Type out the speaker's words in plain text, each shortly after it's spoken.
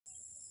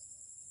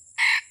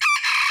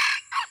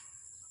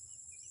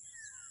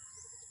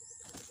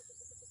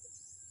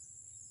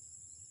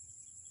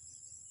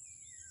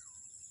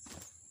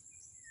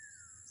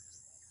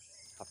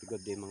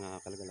good day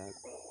mga kalagalag.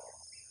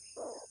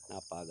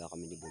 Napaga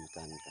kami ni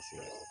Vulcan kasi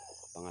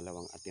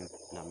pangalawang attempt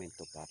namin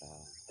to para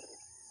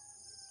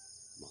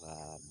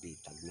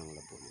makabitag ng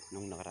labuyo.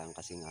 Nung nakaraang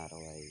kasing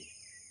araw ay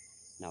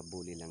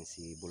nabuli lang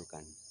si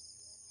Vulcan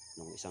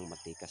nung isang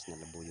matikas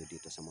na labuyo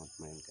dito sa Mount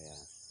Mayon, kaya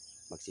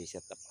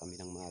magsiset up kami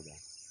ng maaga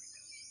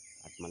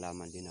at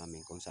malaman din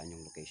namin kung saan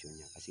yung location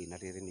niya, kasi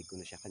naririnig ko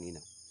na siya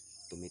kanina,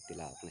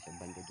 tumitilaak na siya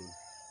banda dun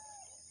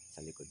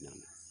sa likod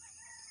namin.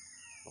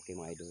 Okay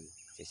mga idol,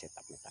 siset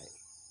up na tayo.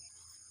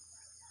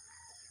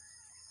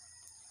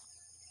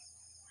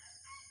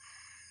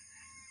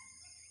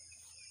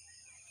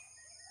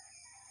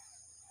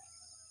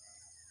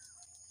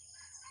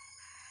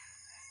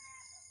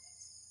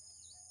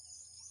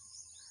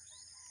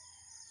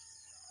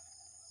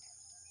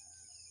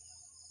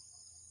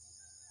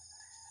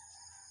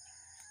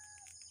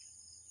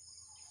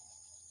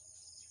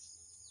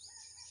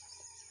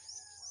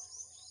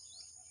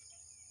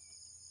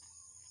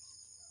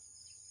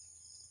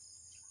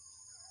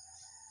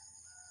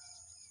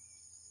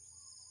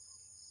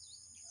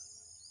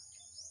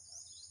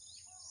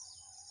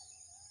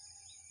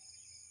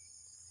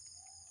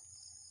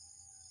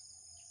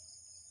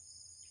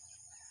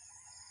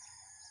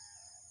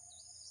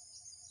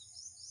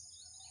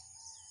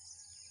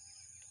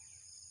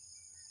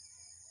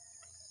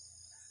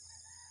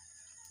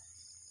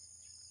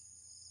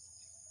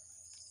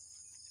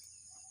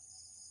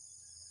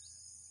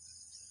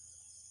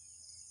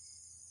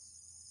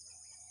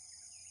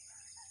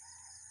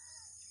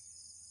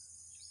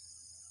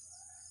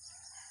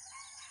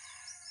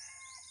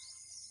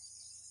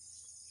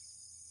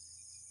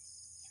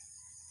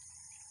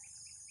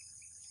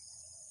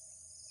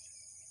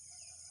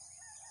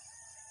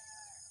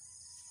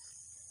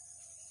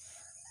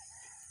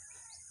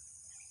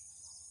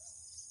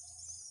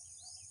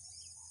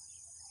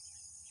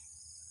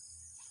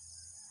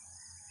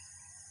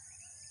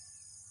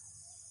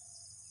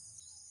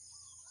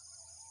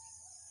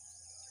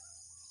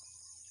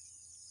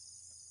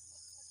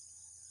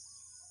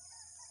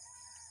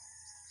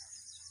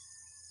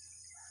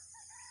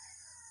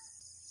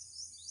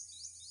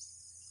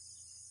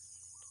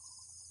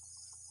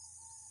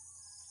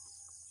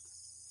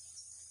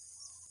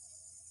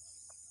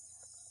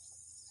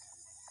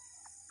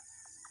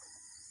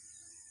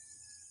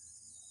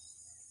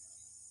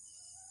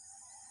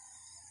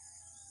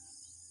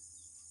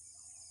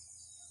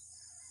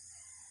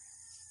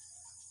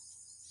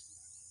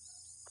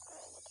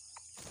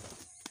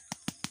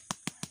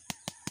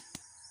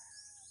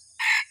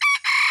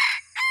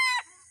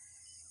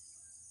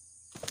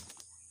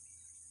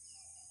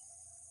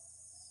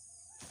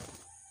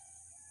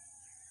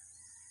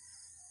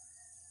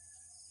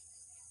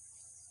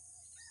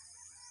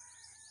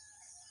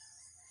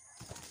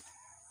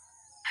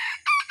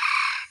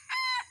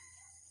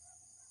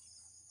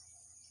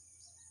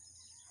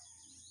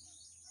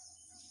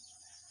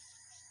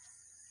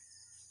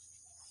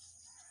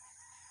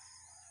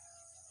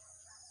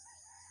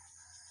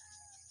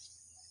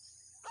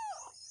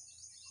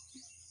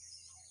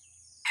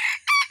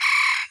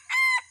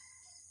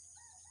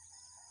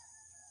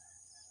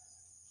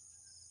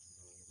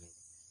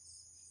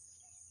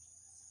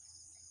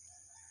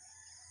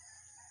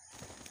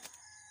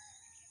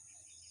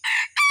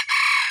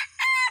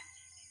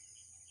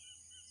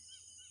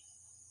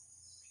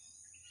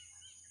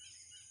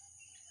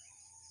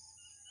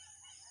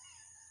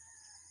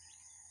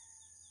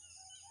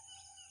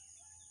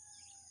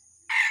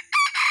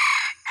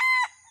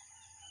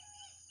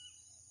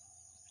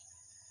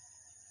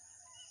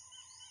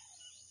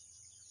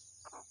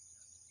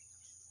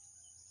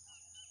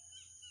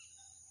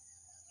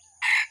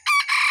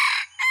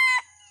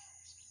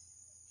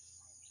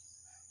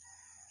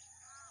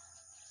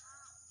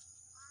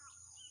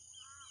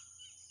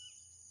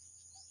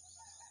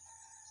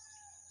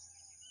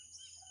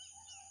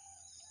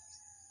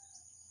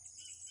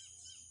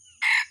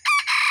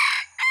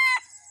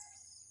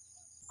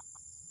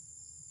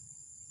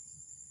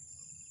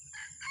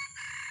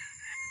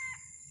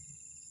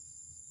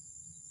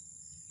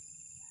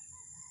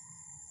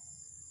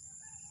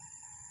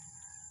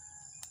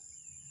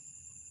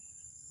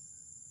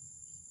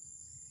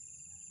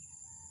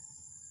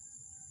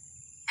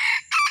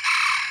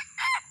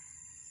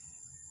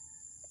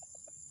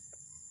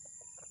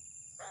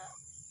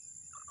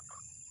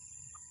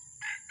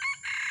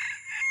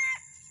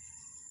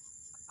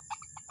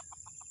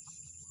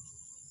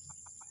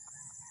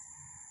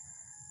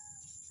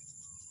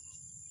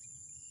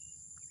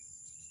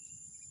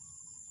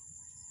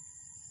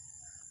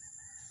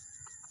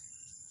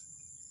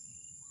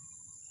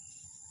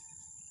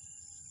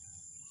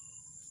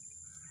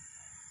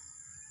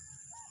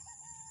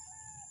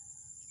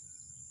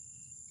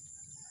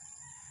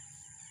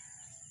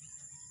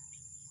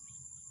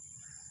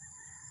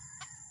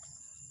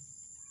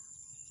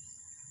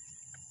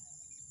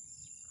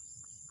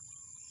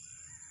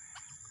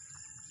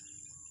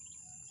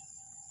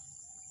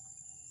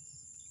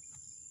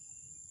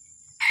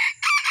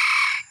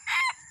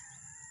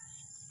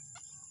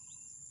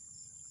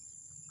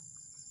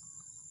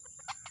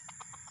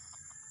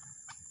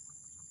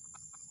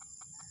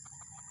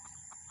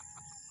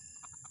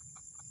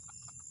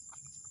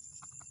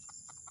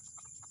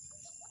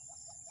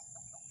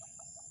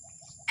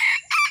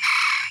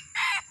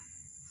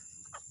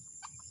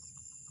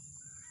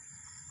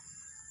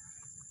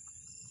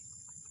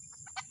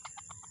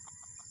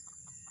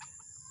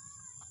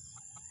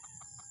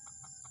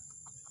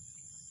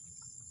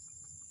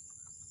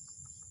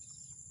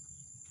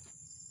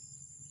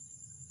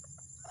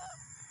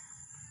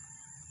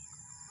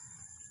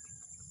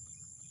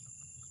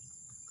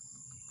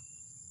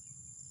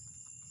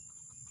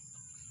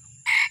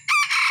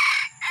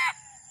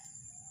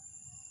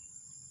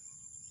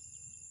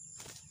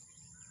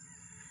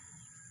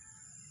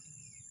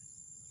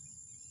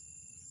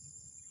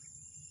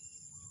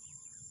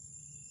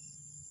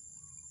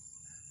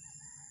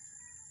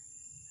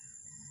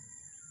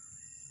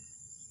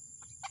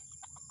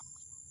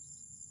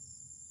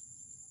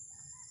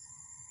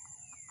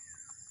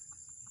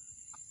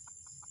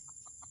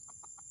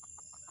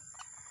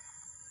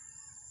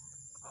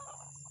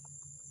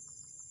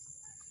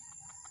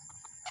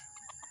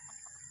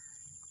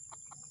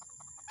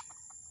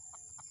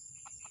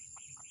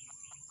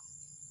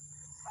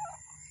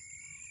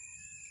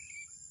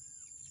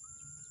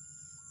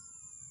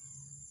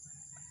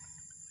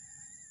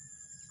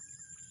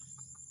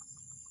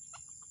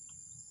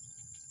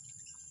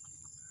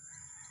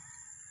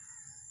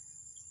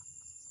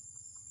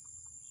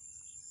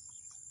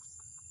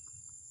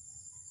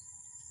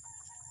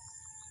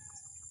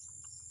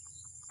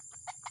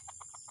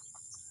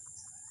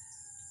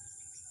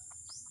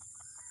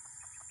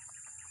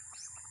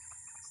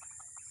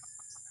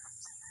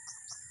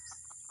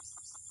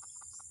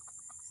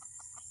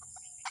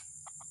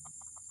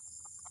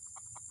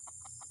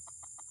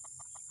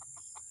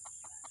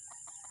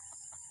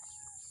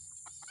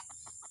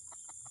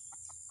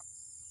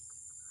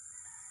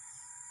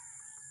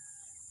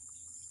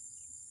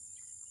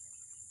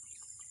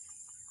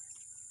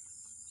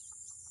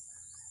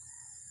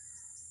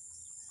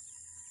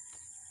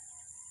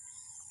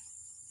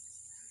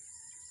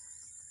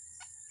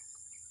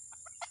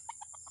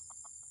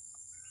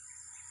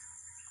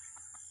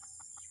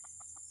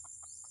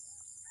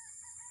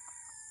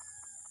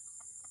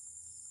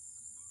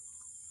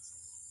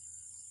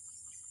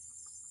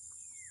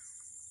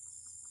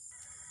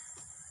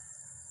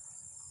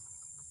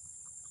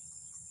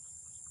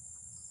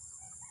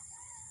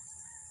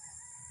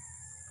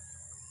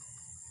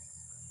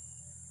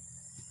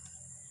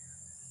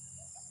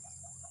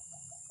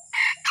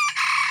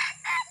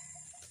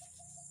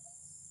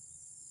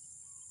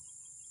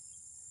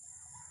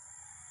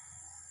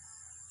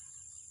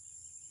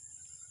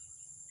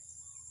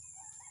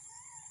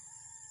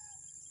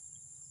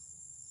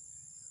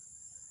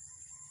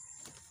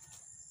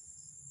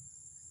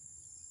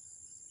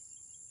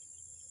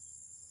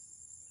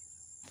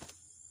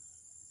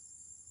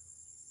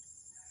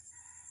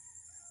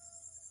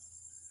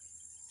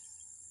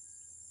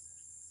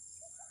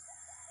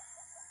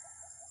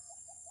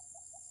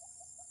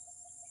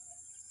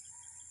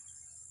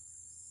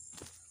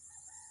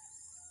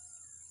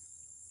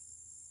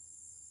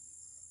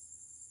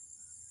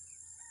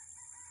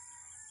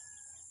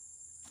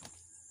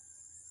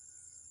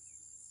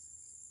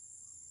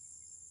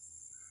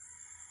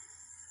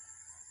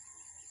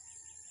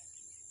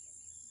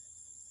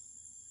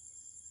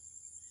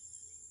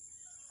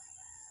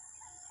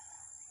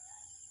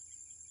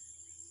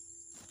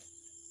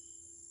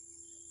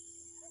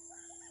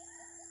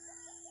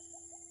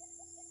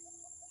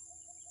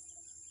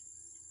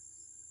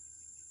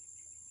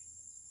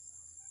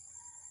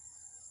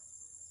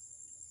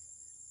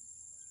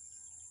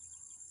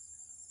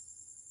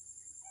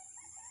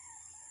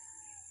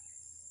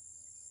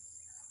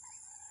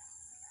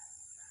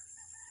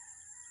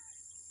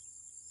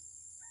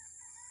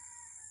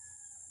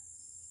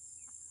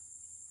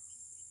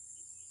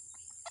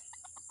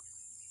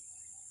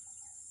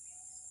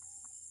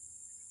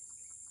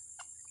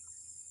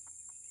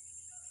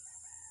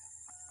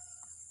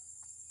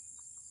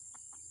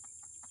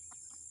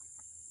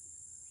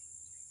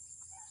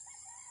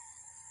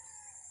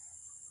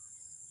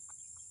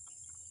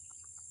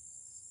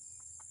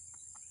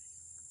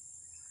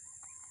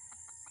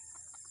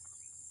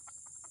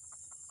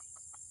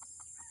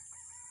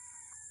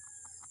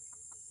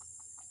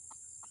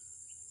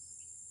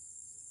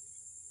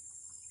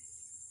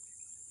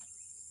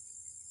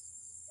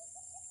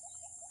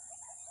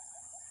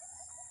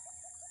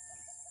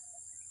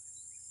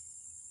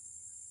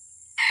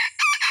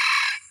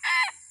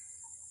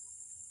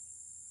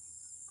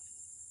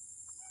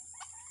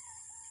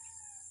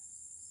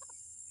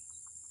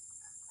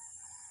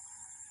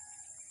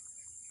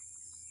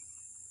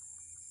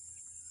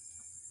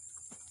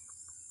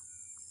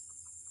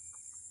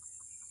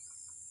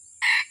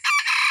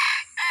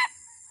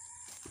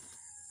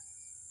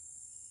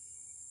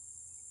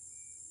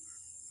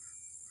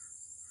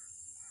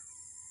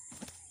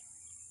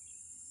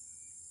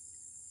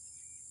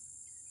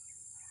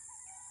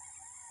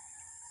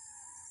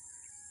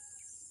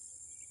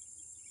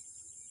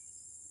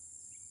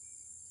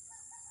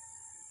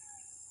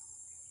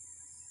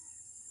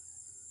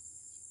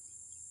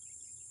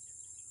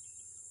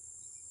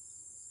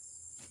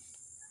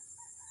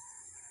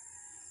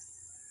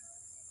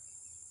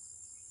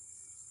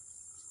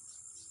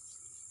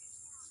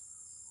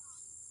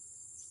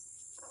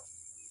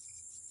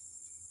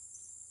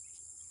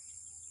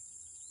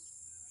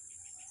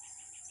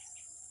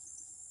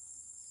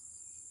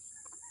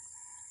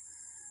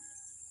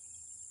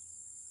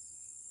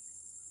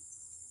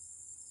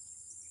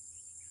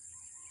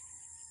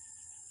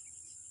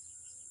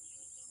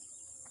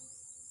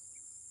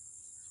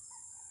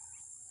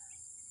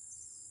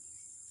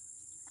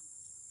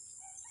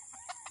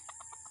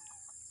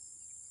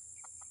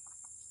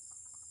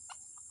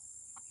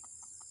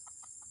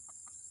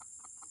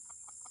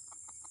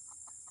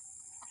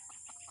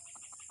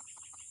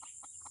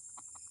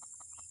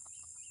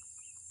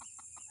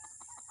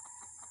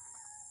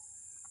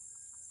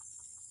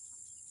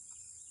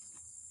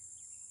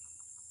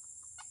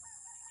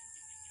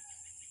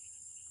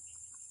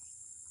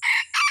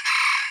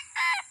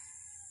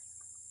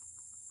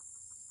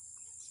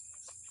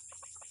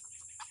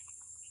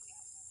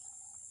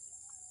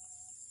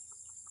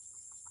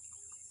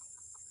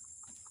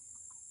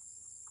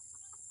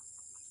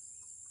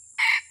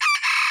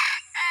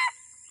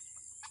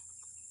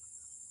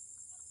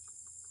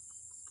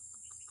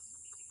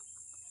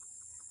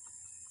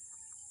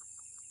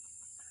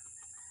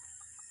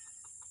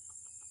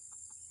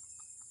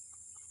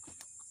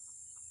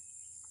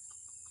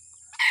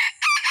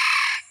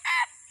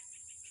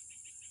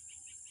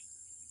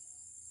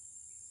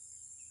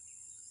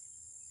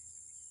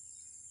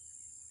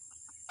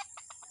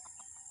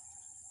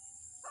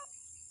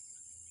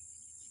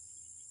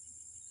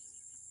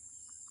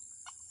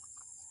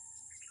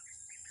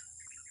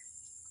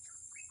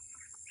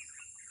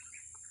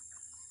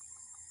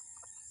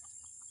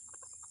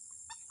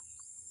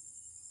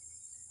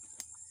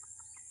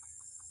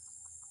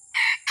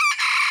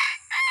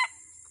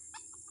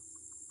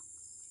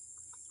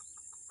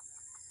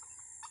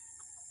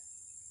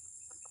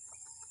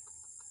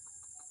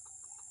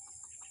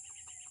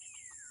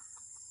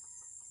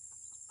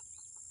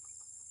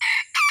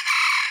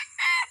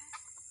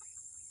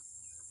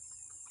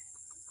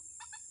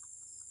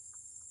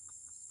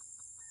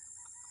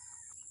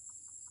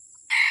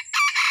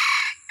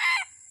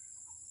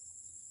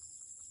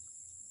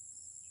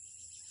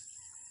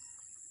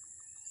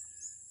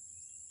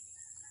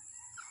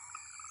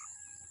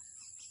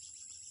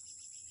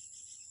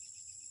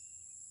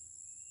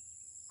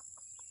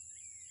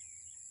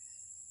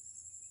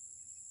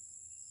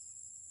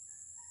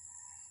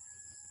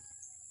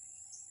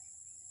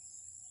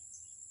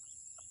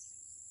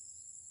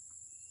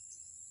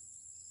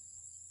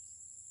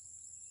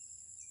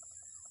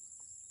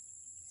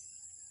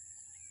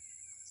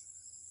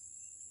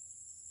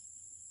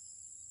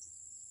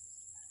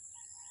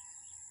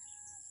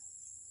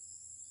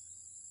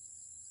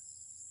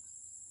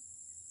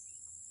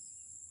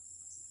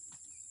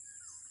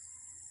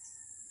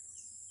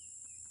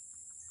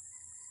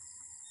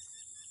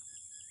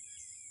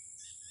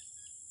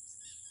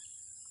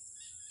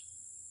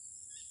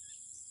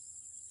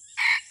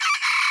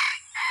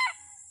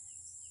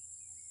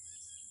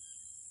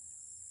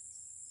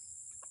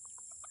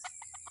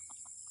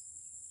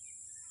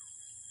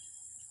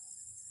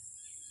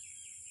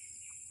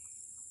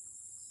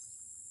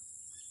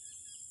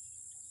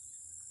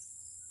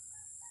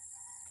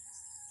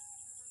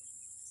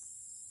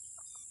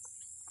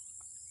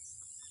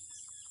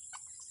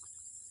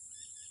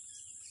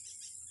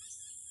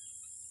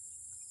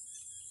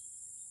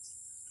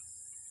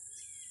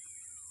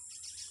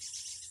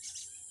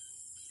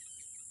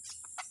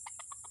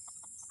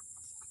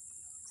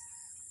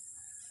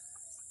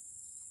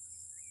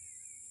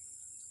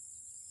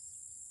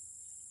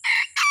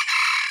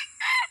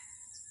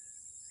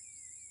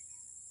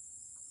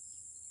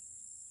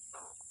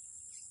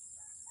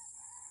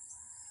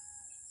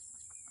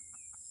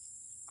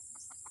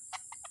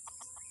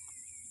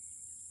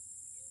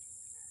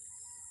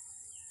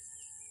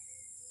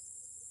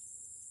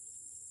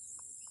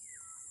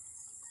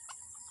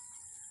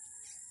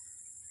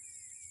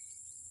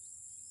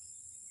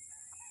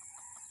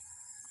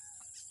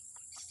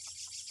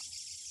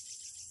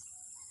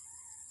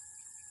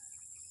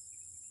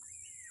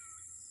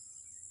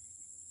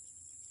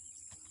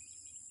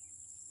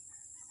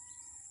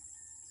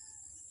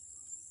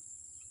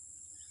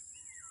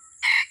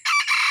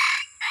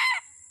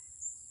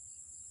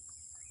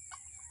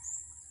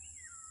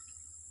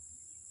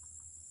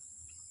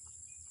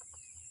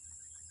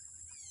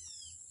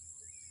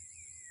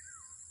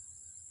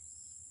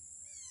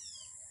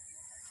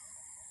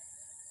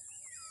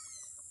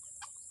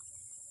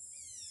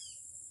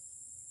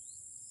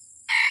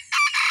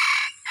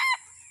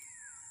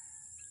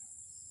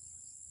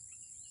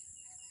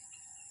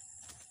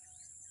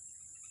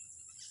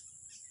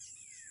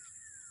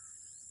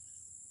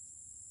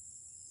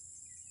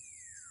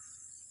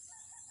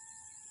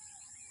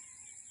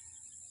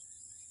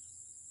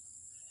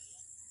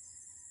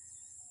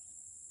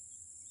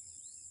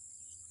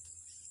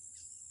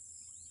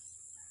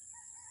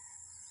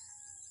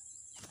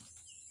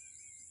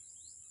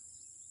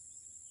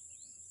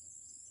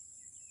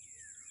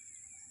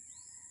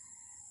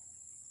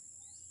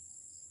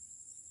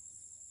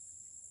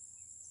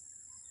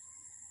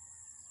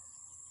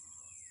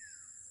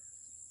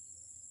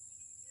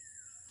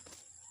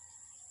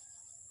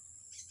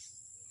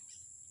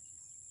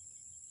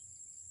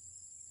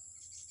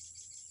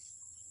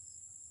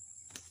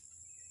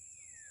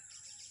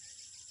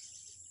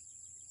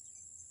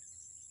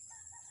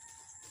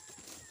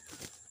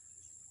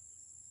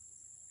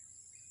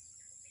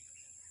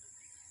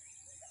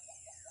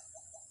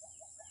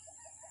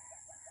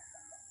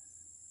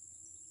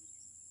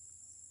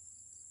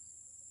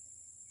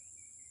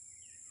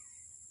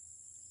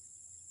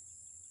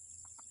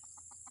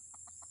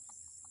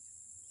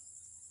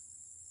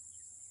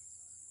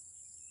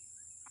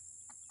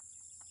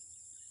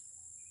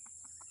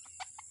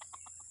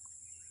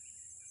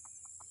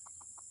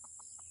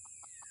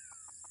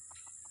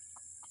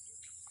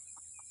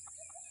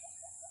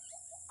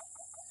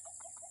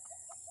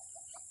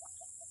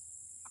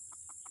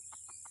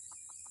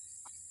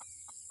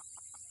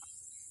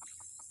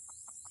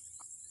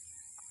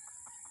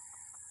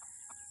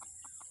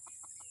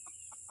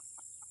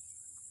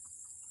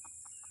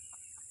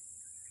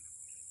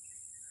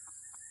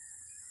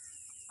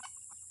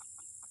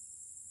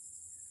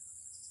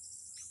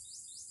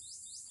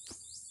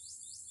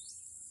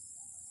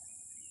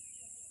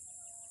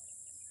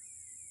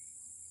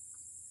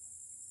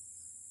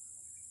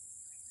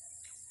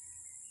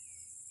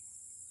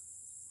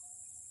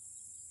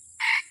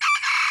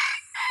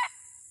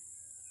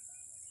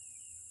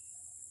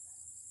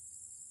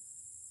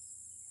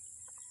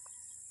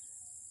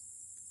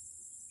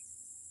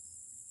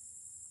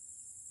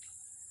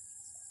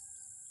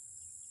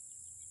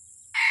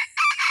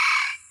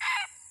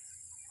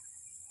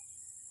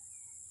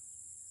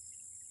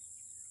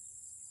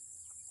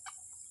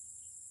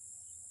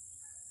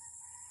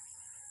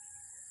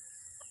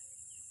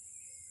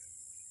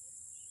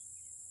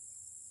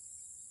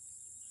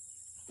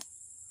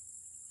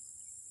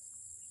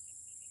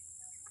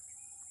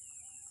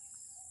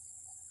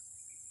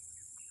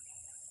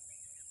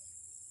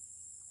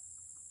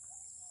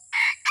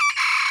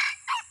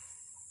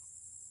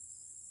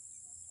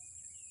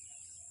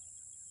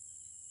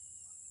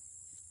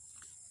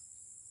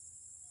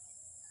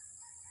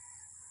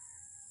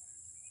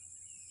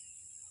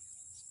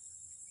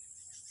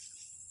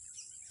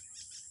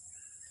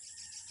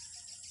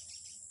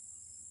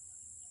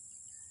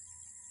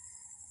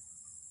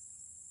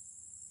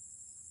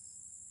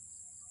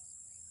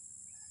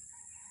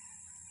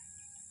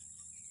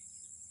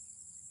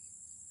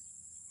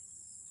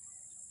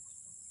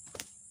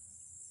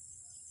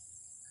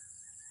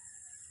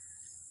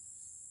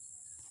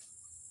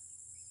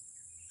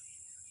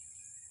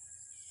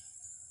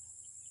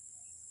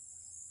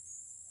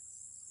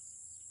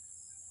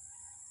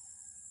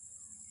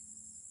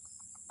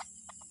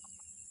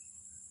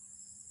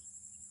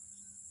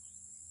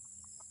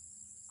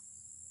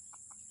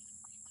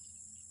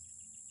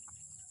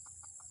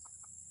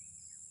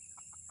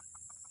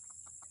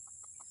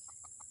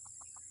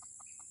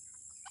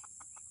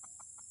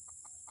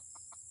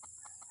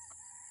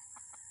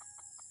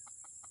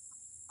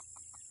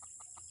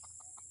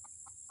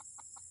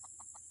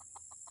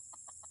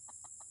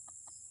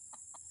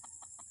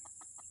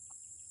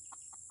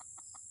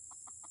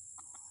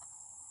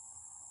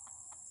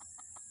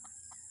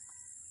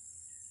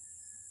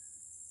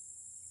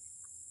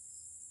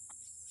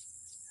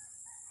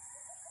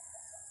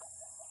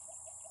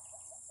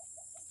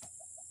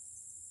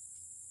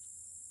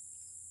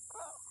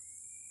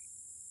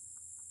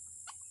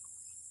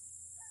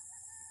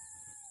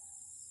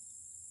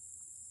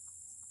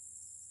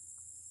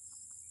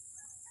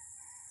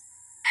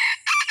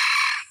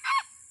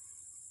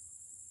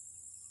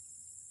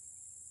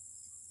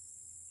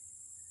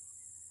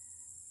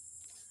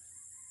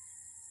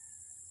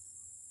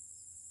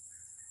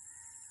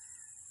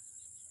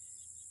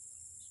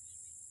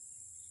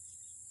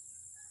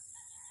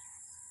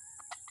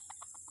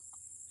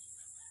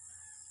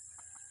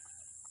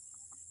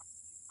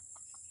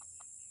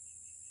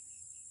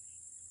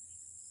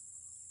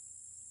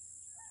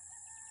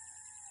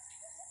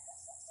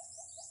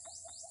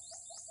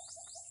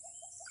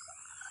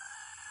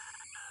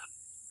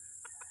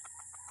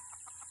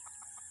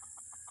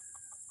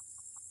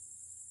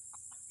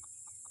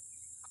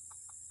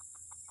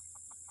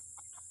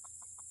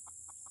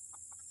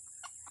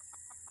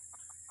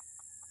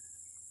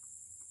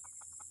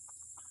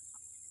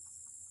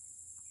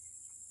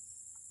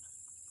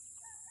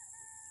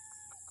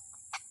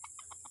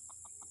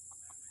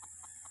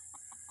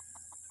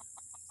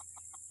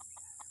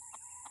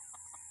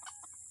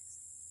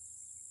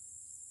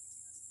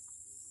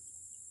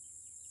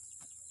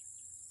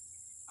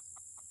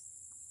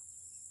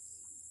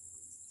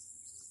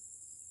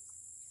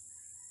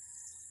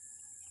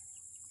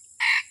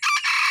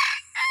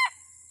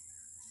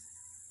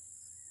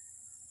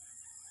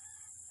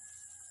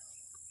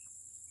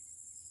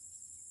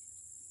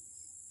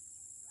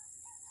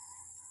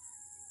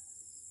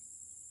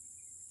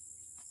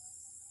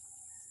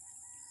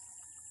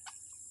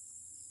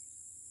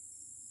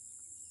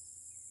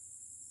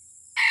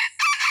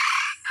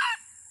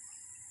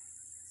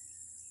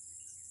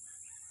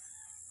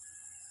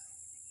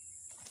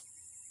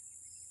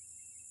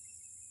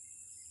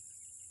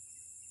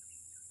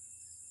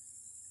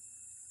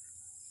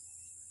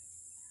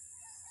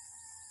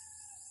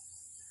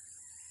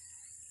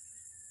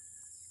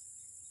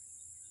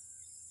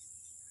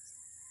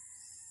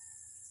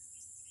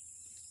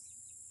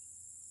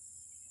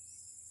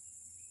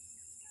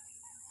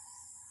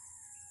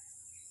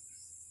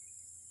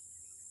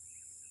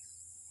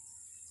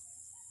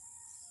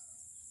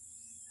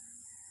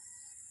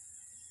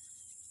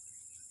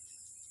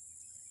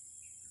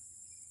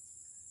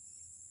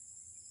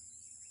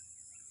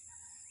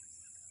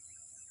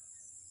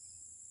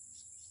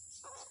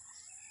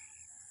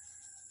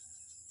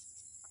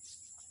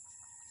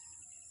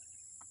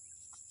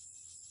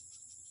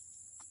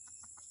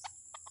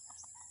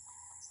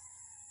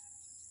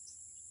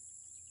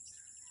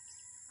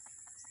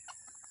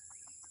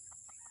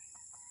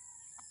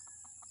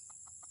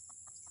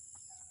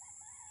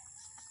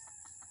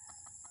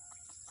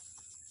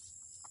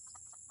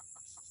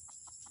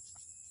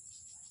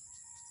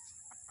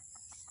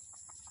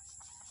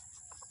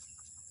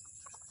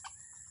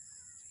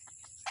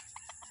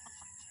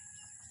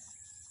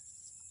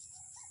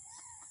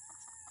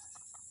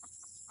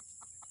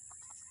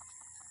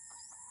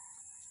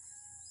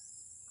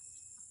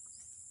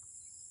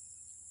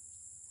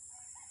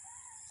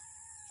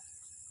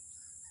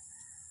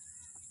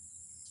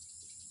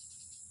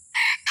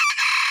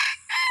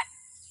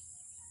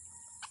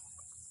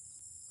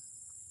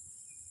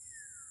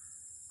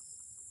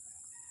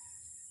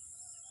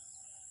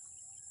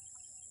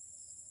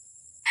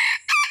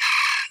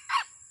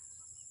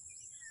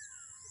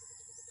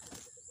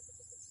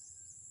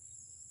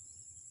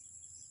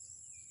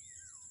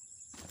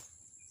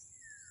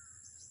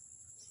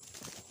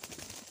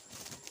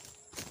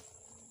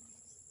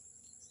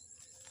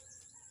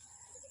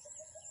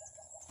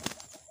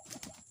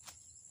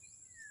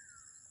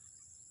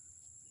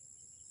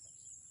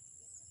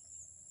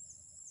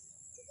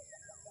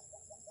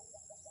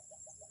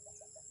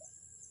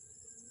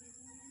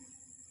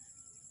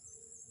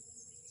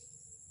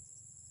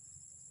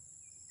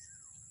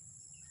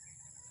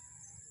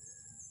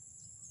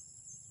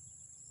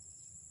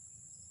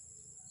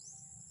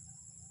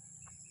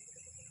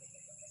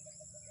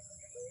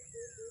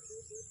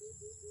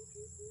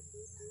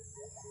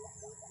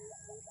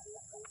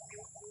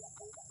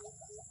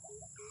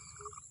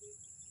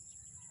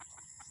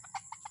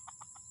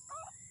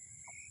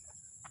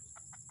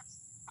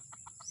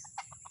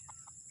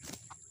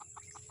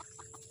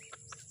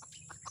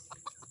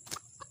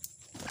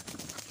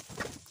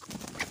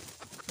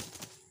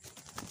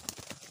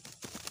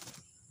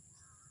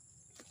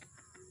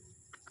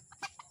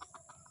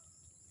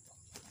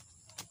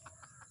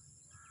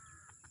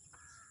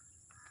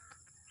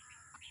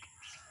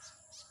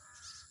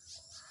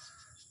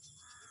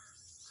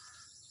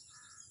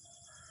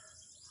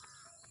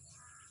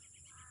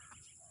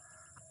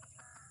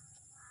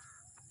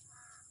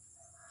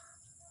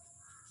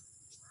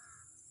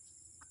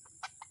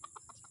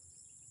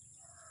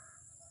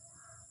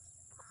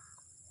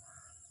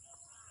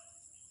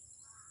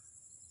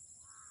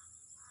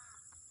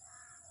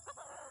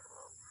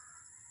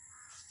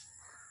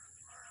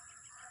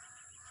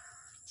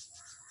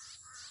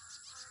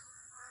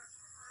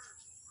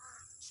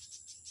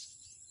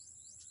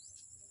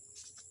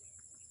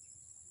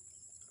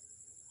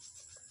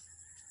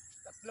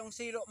 Tatlong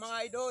silo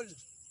mga idol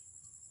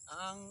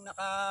ang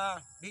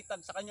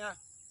nakabitag sa kanya,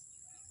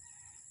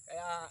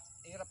 kaya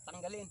hirap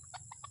tanggalin.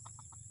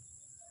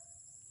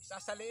 Isa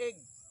sa liig,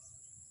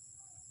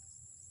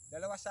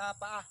 dalawa sa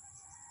paa.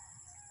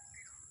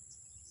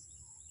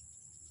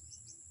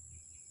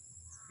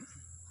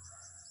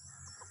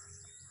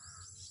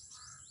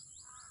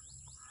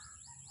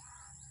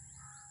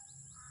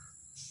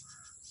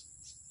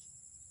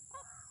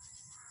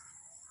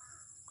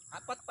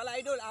 Apat pala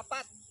idol,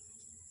 apat.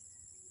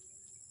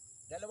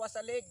 Dalawa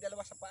sa leg,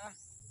 dalawa sa paa.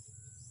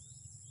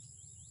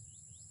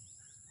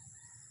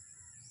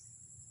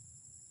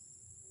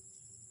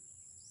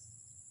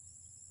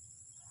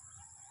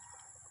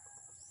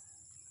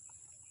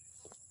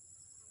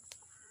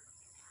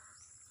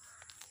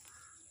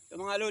 Ito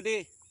mga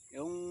lodi,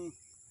 yung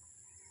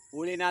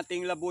huli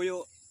nating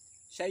labuyo.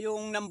 Siya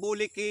yung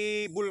nambuli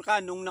kay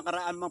Vulcan nung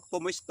nakaraan,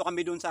 pumisto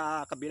kami dun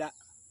sa kabila.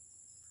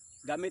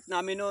 Gamit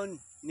namin nun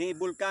ni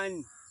Vulcan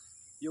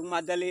yung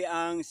madali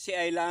ang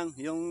CEAY lang,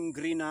 yung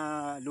green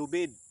na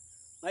lubid.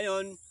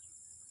 Ngayon,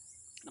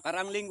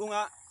 nakarang linggo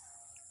nga,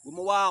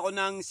 gumawa ako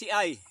ng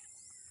CEAY,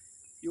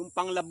 yung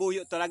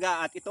panglabuyo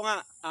talaga. At ito nga,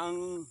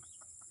 ang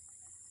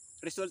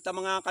resulta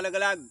mga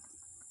kalagalag,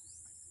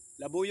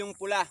 labuyong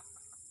pula.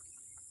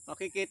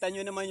 Makikita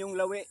nyo naman yung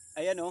lawi,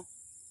 ayan o.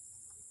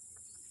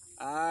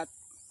 At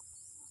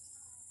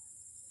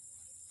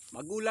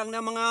magulang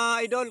na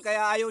mga idol,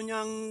 kaya ayaw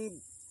niyang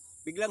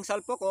biglang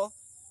salpok o.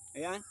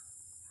 Ayan.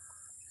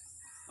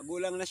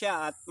 Magulang na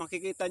siya at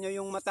makikita nyo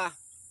yung mata.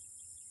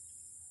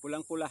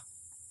 Pulang-pula.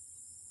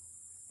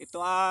 Ito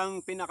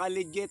ang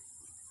pinaka-legit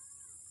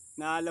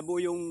na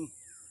labuyong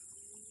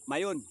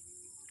mayon.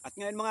 At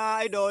ngayon mga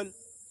idol,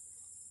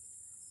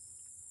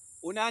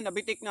 una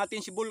nabitik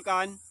natin si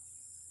Vulcan.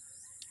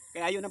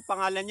 Kaya yun ang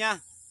pangalan niya.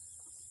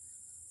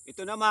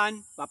 Ito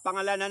naman,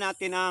 papangalanan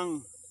natin ng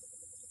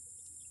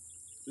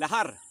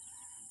Lahar.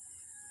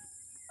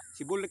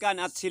 Si Vulcan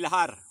at si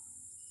Lahar.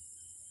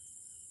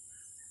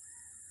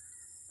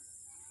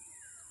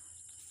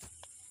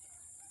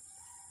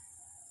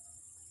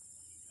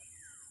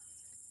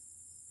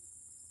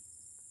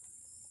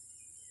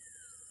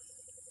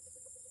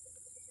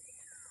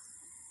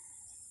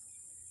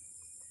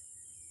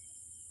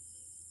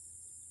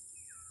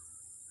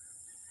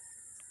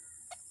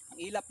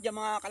 Ang ilap dyan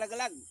mga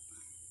kalagalag.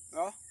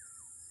 Oh.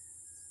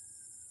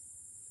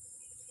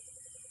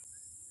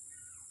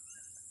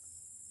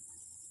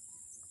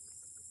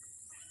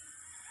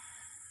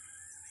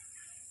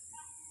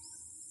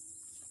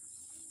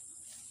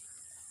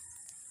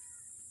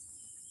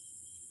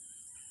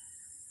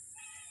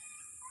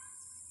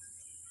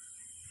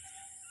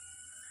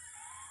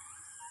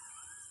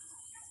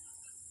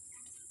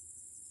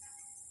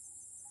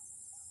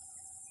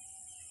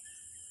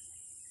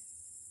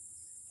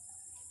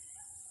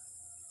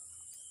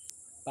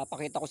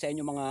 Papakita ko sa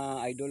inyo mga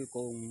idol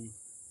kung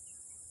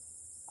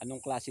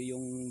anong klase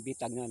yung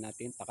bitag na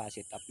natin,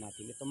 paka-set up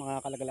natin. Ito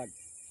mga kalagalag.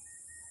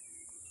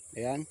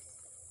 Ayan.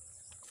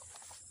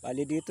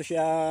 Bali dito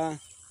siya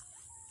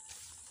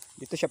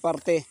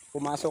parte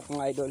pumasok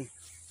mga idol.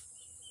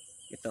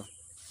 Ito.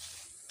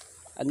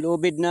 Ang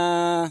lubid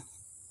na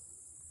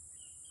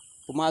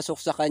pumasok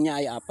sa kanya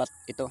ay apat.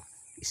 Ito.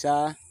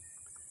 Isa,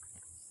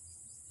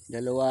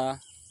 dalawa,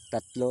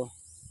 tatlo,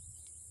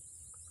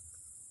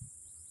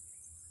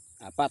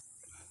 apat.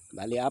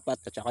 Bali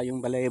apat. At saka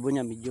yung balahibo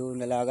niya medyo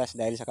nalagas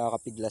dahil sa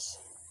kakapidlas.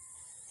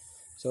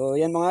 So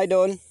yan mga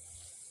idol.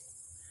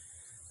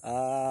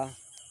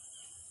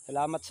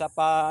 Salamat sa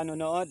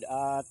panonood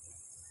at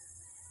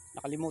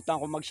nakalimutan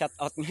ko mag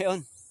shoutout ngayon.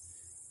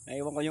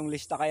 Naiwan ko yung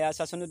lista, kaya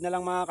sa sunod na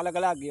lang mga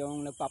kalagalag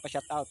yung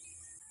nagpapa-shoutout.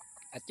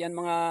 At yan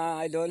mga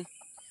idol,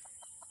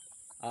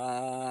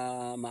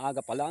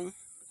 maaga pa lang,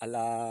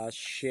 alas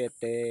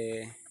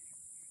 7:05.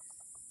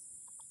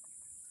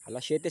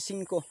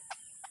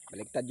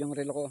 Baligtad yung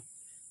relo ko.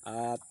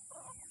 At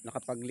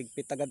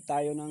nakapagligpit agad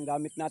tayo ng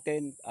gamit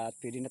natin at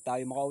pwede na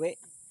tayo makauwi.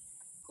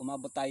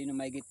 umabot tayo ng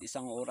mahigit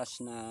 1 oras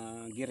na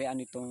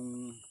girean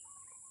itong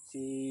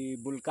si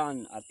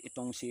Bulkan at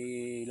itong si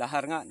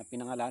Lahar nga na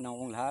pinangalanan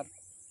kong Lahar.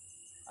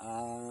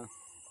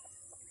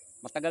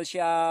 Matagal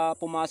siya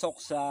pumasok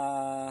sa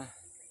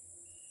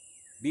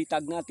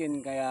bitag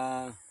natin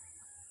kaya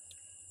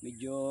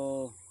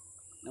medyo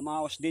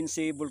namaos din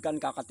si Bulkan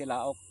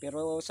kakatilaok,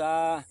 pero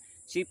sa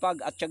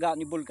sipag at tiyaga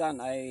ni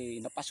Bulkan ay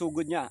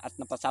napasugod niya at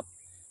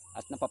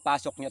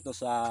napapasok niya to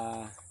sa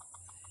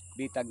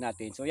bitag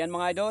natin. So yan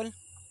mga idol,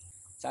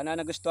 sana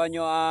nagustuhan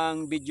nyo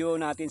ang video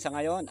natin sa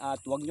ngayon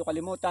at huwag nyo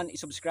kalimutan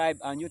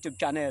i-subscribe ang YouTube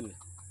channel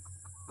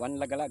Juan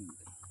Lagalag.